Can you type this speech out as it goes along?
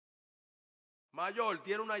Mayor,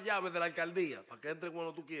 tiene una llave de la alcaldía para que entre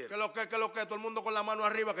cuando tú quieras. Que lo que, todo el mundo con la mano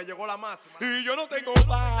arriba, que llegó la máxima. Y yo no tengo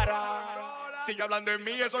para. Sigue hablando de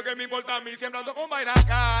mí, eso que me importa a mí, siempre ando con vaina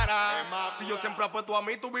cara. Si yo siempre apuesto a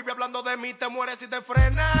mí, tú vives hablando de mí, te mueres si te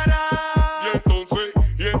frenara.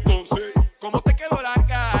 Y entonces, ¿cómo te quedó la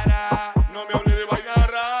cara? No me hables de vaina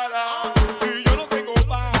rara. Y yo no tengo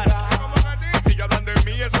para. Sigue hablando de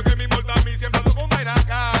mí, eso que me importa a mí, siempre ando con vaina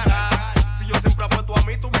cara. Si yo siempre apuesto a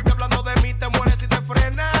mí, tú vives hablando de mí, te mueres si te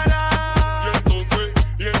frenara.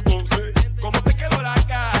 Y entonces, ¿cómo te quedó la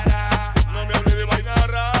cara? No me hables de vaina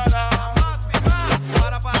rara.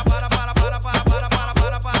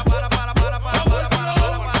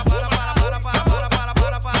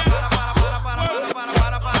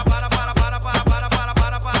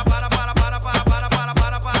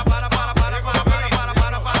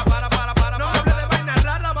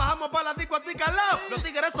 Los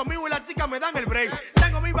tigres son míos y las chicas me dan el break.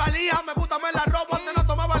 Tengo mi valija, me gusta, me la robo. Antes no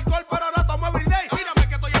tomaba alcohol, pero ahora tomo everyday. Mírame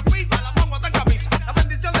que estoy en pista, la pongo hasta en camisa. La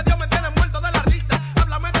bendición de Dios me tiene muerto de la risa.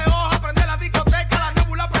 Háblame de hoja, prende la discoteca. La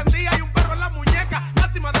nébula prendía y un perro en la muñeca.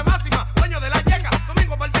 Máxima de máxima, dueño de la yeca.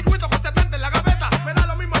 Domingo para el circuito con 70 en la gaveta. Me da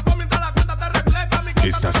lo mismo todo mientras la cuenta te repleta.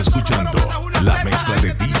 Estás escuchando la mezcla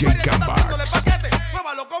de DJ Kambax.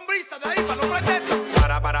 Muévalo con brisa, de ahí para los retetes.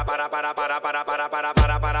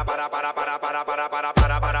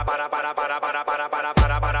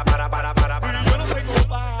 Yo no tengo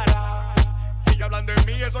para. Sigue hablando de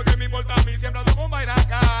mí, eso que me importa a mí, siempre ando con vaina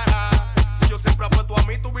cara. Si yo siempre apuesto a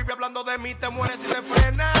mí, tú vives hablando de mí, te mueres si te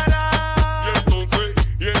frenara.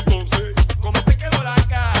 Y entonces, ¿cómo te quedó la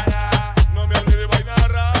cara? No me hables de vaina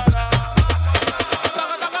rara.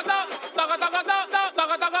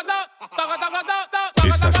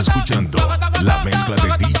 Estás escuchando la mezcla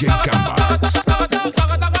de DJ Kambax.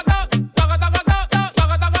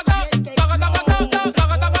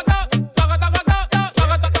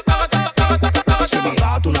 Si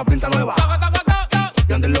mandaste una pinta nueva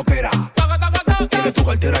y andes loquera, tienes tu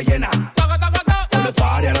cartera llena, no le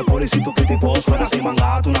pare a la policía que tipo suena. Si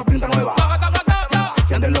mandaste una pinta nueva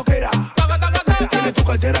y andes loquera, tienes tu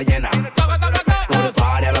cartera llena, no le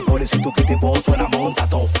pare a la policía que tipo suena. Monta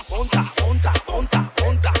todo, monta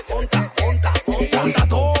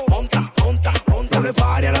todo, no le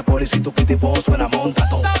pare a la policía que tipo suena. Monta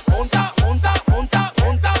todo, monta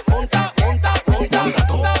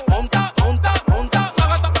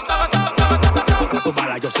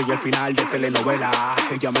yo soy el final de telenovela.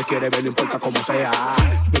 Ella me quiere ver, no importa cómo sea,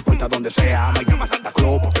 no importa donde sea. Me llama Santa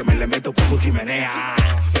Claus porque me le meto por su chimenea.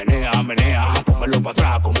 Menea, pónmelo para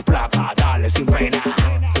atrás como placa, dale sin pena.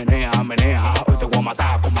 Menea, hoy te voy a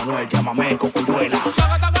matar con Manuel, llámame con Cuyuela.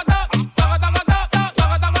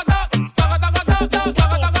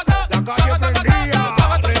 La calle prendía.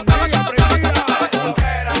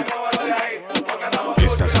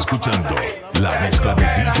 Estás escuchando la mezcla de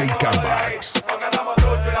DJ Kambax.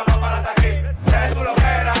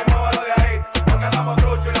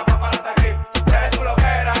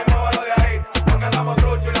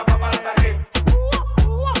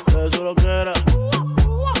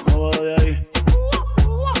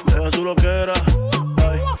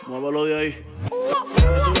 Muévelo de ahí.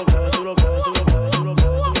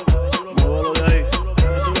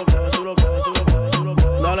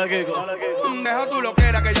 Dale, Kiko. Deja tu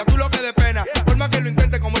loquera, que ya tú lo que de pena. Por más que lo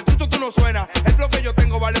intentes, como el tuyo tú no suena. El flow que yo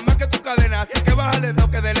tengo vale más que tu cadena. Así que bájale dos,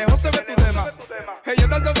 que de lejos se ve tu tema. Ellos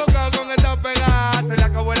están sofocados con esta pegada. Se le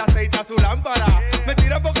acabó el aceite a su lámpara. Me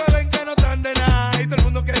tiran porque ven que no están de nada. Y todo el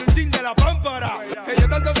mundo quiere un chin de la pámpara. Ellos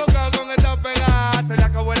están sofocados con esta pegada. Se le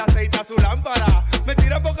acabó el aceite a su lámpara. Me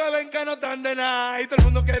tiran porque ven que no están de nada. Y todo el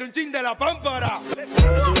mundo quiere un chin de la pámpara.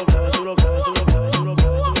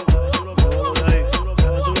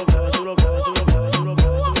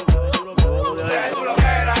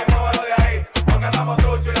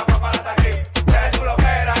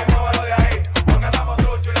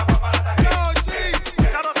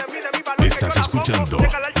 Estás escuchando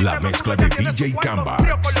la mezcla de DJ Kambax.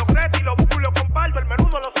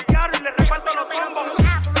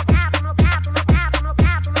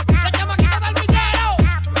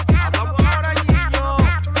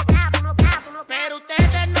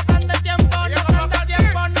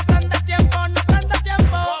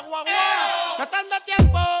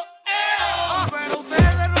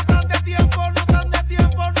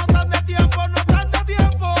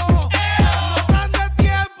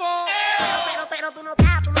 Pero tú no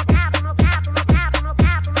estás,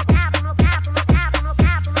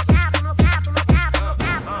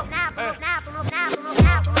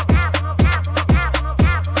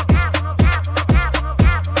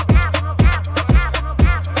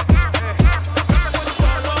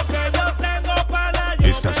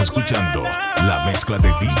 Estás escuchando la mezcla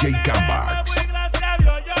de DJ Kambax.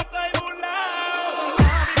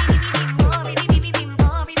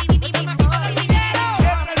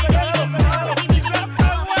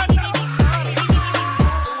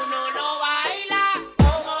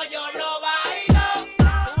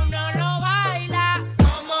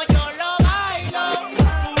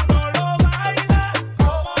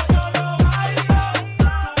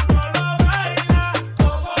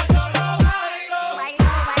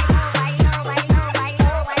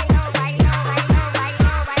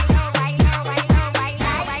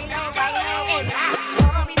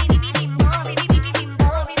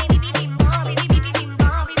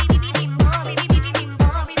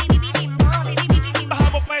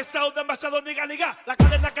 La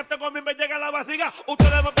cadena que tengo a mí me llega a la barriga.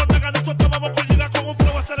 Ustedes me ponen a nosotros vamos por llegar con un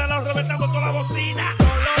flow acelerado, reventando toda la bocina.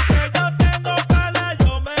 Todo lo que yo tengo para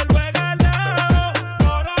yo me lo he ganado.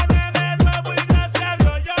 Coroné de nuevo y gracias a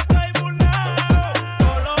Dios yo estoy burlado.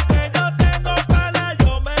 Todo lo que yo tengo para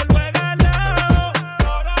yo me lo he ganado.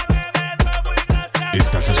 Coroné de nuevo y gracias a Dios.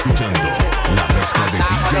 Estás escuchando la mezcla de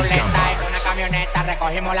DJ Kambax. En una camioneta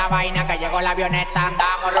recogimos la vaina que llegó la avioneta.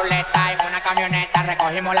 Andamos ruleta en una camioneta,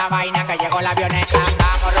 recogimos la vaina que llegó la avioneta.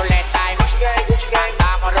 Andamos ruleta en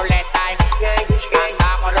andamos ruleta en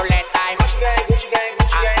andamos ruleta en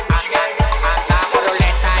andamos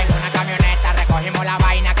ruleta en una camioneta, recogimos la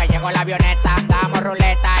vaina que llegó la avioneta. Andamos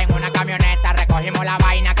ruleta en una camioneta, recogimos la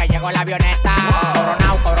vaina que llegó la avioneta.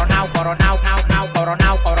 Coronao, coronao, coronao, nao, nao,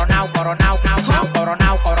 coronao, coronao, coronao, nao, nao,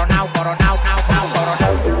 coronao, coronao, coronao, nao, nao,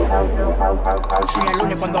 coronao. Soy el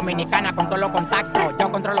único en Dominicana con todos los contactos.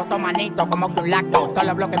 Yo controlo todo manito como que un lacto. Todos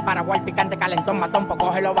los bloques Paraguay, picante, calentón, matón. Pues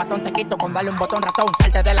coge los batón, te quito con darle un botón ratón.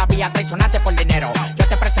 Salte de la vía, traicionaste por dinero. Yo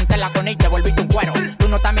te presenté la con y te volviste un cuero. Tú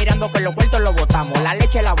no estás mirando que los cuartos los botamos. La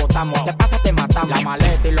leche la botamos, te pasa, te matamos. La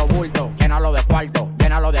maleta y los bultos, llénalo de cuarto.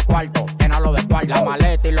 Llénalo de cuarto, llénalo de cuarto. La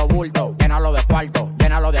maleta y los bultos, llénalo de cuarto.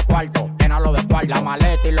 Llénalo de cuarto, llénalo de cuarto. La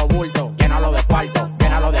maleta y los bultos, llénalo de cuarto.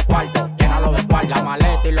 Llénalo de cuarto, llénalo de cuarto. La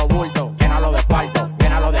maleta y los bultos, llénalo de cuarto.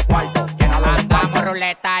 Llénalo de cuarto, llénalo de cuarto. Andamos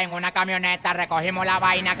ruleta en una camioneta, recogimos la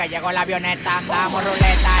vaina que llegó la avioneta. Andamos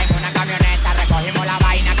ruleta en una camioneta, recogimos la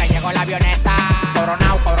vaina que llegó la avioneta.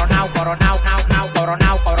 Coronao, coronao, coronao, nao, nao,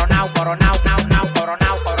 coronao, coronao, coronao, nao, nao,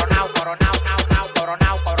 coronao, coronao, coronao, nao, nao,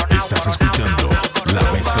 coronao, coronao. Estás escuchando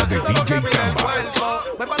la mezcla de DJ Kambax.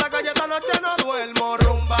 Voy pa' la calle esta noche, no duermo,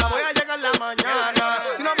 rumba. Voy a llegar la mañana.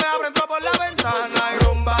 Si no me abro, entro por la ventana y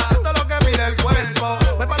rumba. Esto es lo que pide el cuerpo.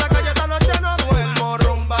 Voy pa' la calle esta noche, no duermo,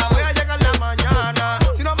 rumba. Voy a llegar la mañana.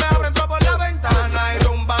 Si no me abro, entro por la ventana y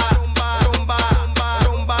rumba, rumba, rumba, rumba,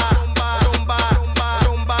 rumba, rumba, rumba,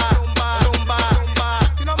 rumba, rumba, rumba.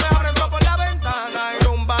 Si no me abro, entro por la ventana y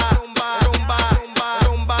rumba, rumba, rumba, rumba,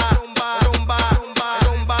 rumba, rumba, rumba,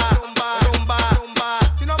 rumba, rumba, rumba, rumba.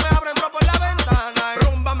 Si no me abro, entro por la ventana y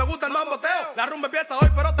rumba. Me gusta el mamboteo. La rumba empieza hoy,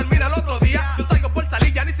 pero termina el otro día. Yo salgo por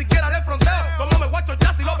salir, ya ni siquiera le fronteo. Como me guacho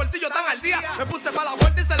ya si los bolsillos están al día. Me puse pa' la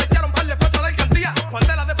vuelta y se le echaron par de pesos a la alcaldía.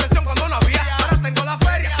 Guardé la depresión cuando no había. Ahora tengo la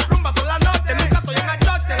feria, rumba toda la noche. Nunca estoy en el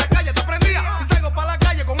choche, la calle está prendida. Si salgo pa' la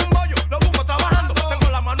calle con un bollo, lo busco trabajando.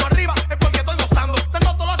 Tengo la mano arriba, es porque estoy gozando.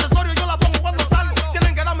 Tengo todos los accesorios, yo la pongo cuando salgo.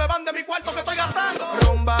 Tienen que darme van de mi cuarto que estoy gastando.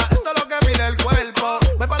 Rumba, esto es lo que pide el cuerpo.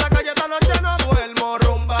 Voy pa' la calle esta noche, no duermo,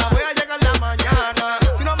 rumba. Voy a llegar la mañana.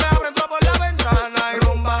 Si no me abro, entro por la ventana y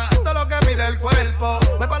rumba. Esto es lo que pide el cuerpo.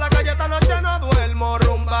 Voy pa' la calle esta noche, no duermo,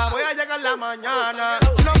 rumba. Voy a llegar la mañana.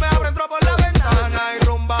 Si no me abro, entro por la ventana y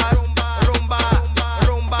rumba, rumba, rumba,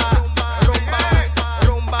 rumba, rumba,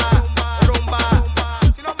 rumba, rumba.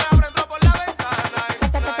 Si no me abro, entro por la ventana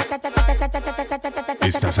y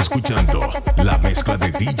Estás escuchando la mezcla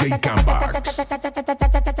de DJ Kambax.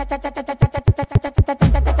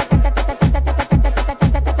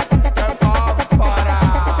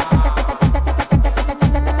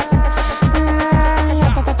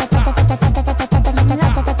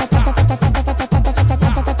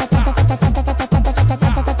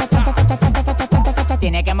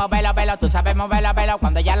 Tienes que moverlo, velo, tú sabes moverlo, velo.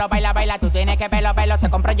 Cuando ella lo baila, baila, tú tienes que verlo, velo. Se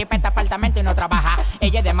compra jipeta, apartamento y no trabaja.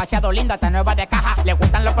 Ella es demasiado linda, está nueva de caja. Le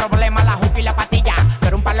gustan los problemas, la juca y la patilla.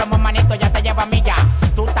 Pero un palomo manito ya te lleva a milla.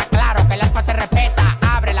 Tú estás claro que el alfa se respeta.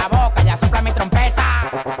 Abre la boca, ya sopla mi trompeta.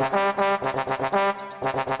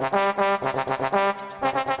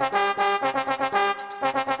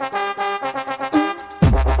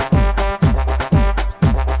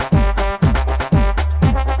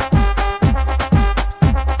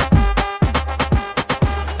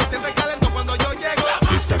 se siente calento cuando yo llego.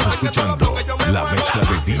 Estás escuchando la mezcla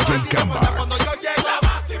de DJ Cuando Kambax. yo llego.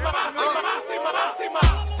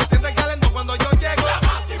 Se siente calento cuando yo llego.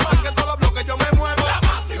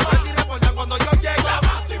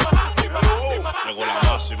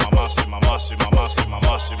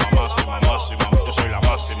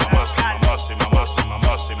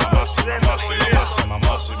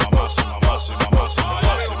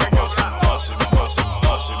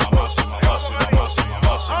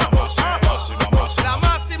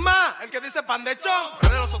 pichón.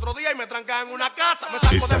 Frené los otros días y me trancan en una casa. Me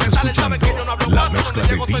saco de Estás metales, saben que yo no hablo la paso. mezcla Donde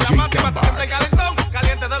de llego soy la DJ máxima, se siente Kambax. calentón.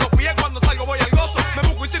 Caliente de los pies, cuando salgo voy al gozo. Me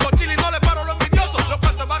busco y sigo chile y no le paro lo envidioso. Los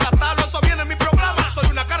cuartos van a gastarlo, eso viene en mi programa. Soy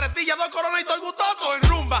una carretilla, doy corona y estoy gustoso. En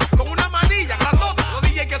rumba, con una manilla grandota. Los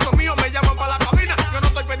DJ que son míos me llaman para la cabina. Yo no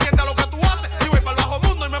estoy pendiente a lo que tú haces. Si voy para el bajo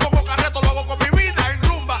mundo y me pongo carreto, lo hago con mi vida. En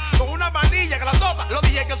rumba, con una manilla grandota. Los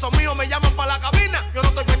DJ que son míos me llaman para la cabina. Yo no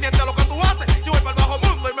estoy pendiente a lo que tú haces. Si voy para el bajo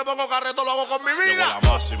mundo y me pongo carreto, lo hago con mi vida. Llegó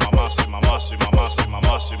la máxima, máxima, máxima, máxima,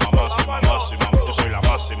 máxima, máxima, máxima. Yo soy la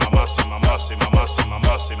máxima, máxima, máxima, máxima, máxima,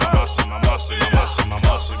 máxima, máxima, máxima, máxima,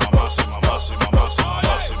 máxima, máxima, máxima, máxima,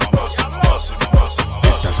 máxima, máxima, máxima.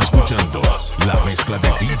 Estás escuchando la mezcla de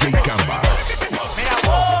DJ Kambax. Mira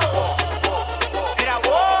vos, mira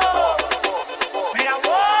vos, mira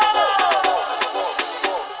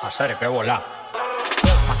vos. Hacer que volar.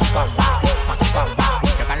 Mazucamba, mazucamba,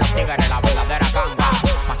 llegan los tigres, la verdadera ganga.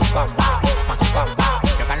 Mazucamba, mazucamba,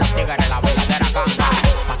 llegan los tigres, la verdadera ganga.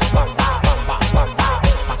 Mazucamba, bamba, bamba,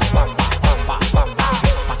 mazucamba, bamba, bamba,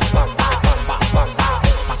 mazucamba, bamba, bamba,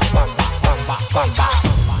 mazucamba, bamba, bamba.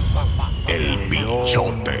 El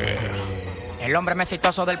bichote. El hombre más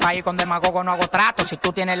exitoso del país, con demagogo no hago trato. Si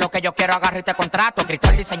tú tienes lo que yo quiero, agarro y te contrato.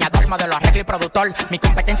 Escritor, diseñador, modelo, arreglo y productor. Mi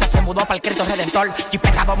competencia se mudó para el Cristo Redentor.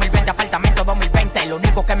 Jipeta 2020, apartamento 2020. Lo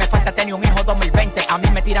único que me falta es tener un hijo 2020. A mí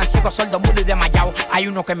me tiran ciego, sordo, mudo y desmayado. Hay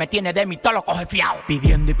uno que me tiene de mí, todo lo coge fiao.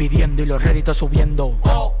 Pidiendo y pidiendo y los réditos subiendo.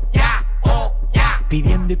 Oh, ya, oh, ya.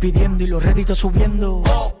 Pidiendo y pidiendo y los réditos subiendo.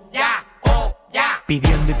 Oh, ya, oh, ya.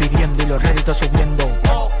 Pidiendo y pidiendo y los réditos subiendo.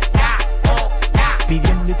 Oh, ya, oh, ya.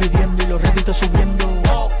 Pidiendo y pidiendo y los réditos subiendo.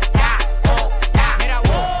 Oh, ya, oh, ya. Mira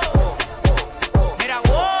vos, mira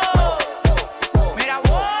vos, mira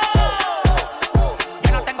vos.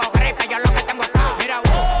 Yo no tengo gripe, yo lo que tengo es paz. Mira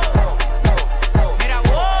vos, mira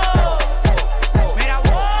vos, mira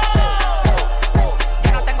vos.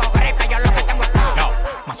 Yo no tengo gripe, yo lo que tengo es paz. Yo,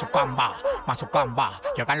 mazucamba, mazucamba,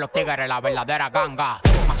 llegan los tigres, la verdadera ganga.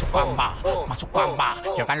 Mazucamba, mazucamba,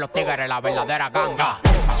 llegan los tigres, la verdadera ganga.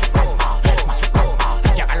 Mazucamba, mazucamba,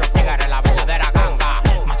 llegan los tigres, la verdadera ganga.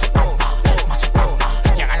 Mazucamba, mazucamba,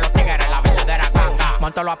 llegan los tigres, la verdadera ganga.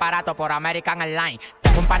 Monto los aparatos por American Airlines.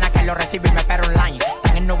 Tengo un pana que lo recibe y me espera online.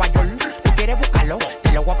 Están en Nueva York, ¿tú quieres buscarlo?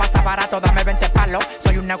 Te lo voy a pasar barato, dame 20 palos.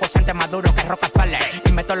 Soy un negociante más duro que Rockefeller.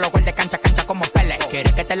 Y meto los goles de cancha a cancha como Pele.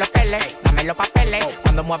 ¿Quieres que te lo pele? Dame los papeles.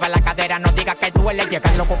 Cuando mueva la cadera no diga que duele.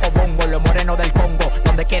 Llegan los cocobongos, los morenos del Congo.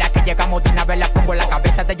 Donde quiera que llegamos de una vez la pongo en la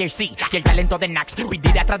cabeza de JC. Y el talento de Nax,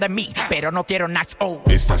 pediré atrás de mí, pero no quiero Nax, oh.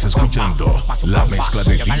 Estás escuchando la mezcla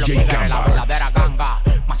de Llegan los DJ tigres, la verdadera Kambax.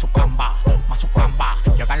 ganga. Mazucamba, mazucamba,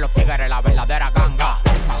 llegan los tigres, la verdadera ganga.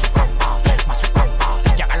 Mazucamba, mazucamba,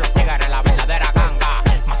 llegan los tigres, la verdadera ganga.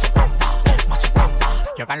 Mazucamba, mazucamba,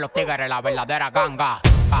 llegan los tigres, la verdadera ganga.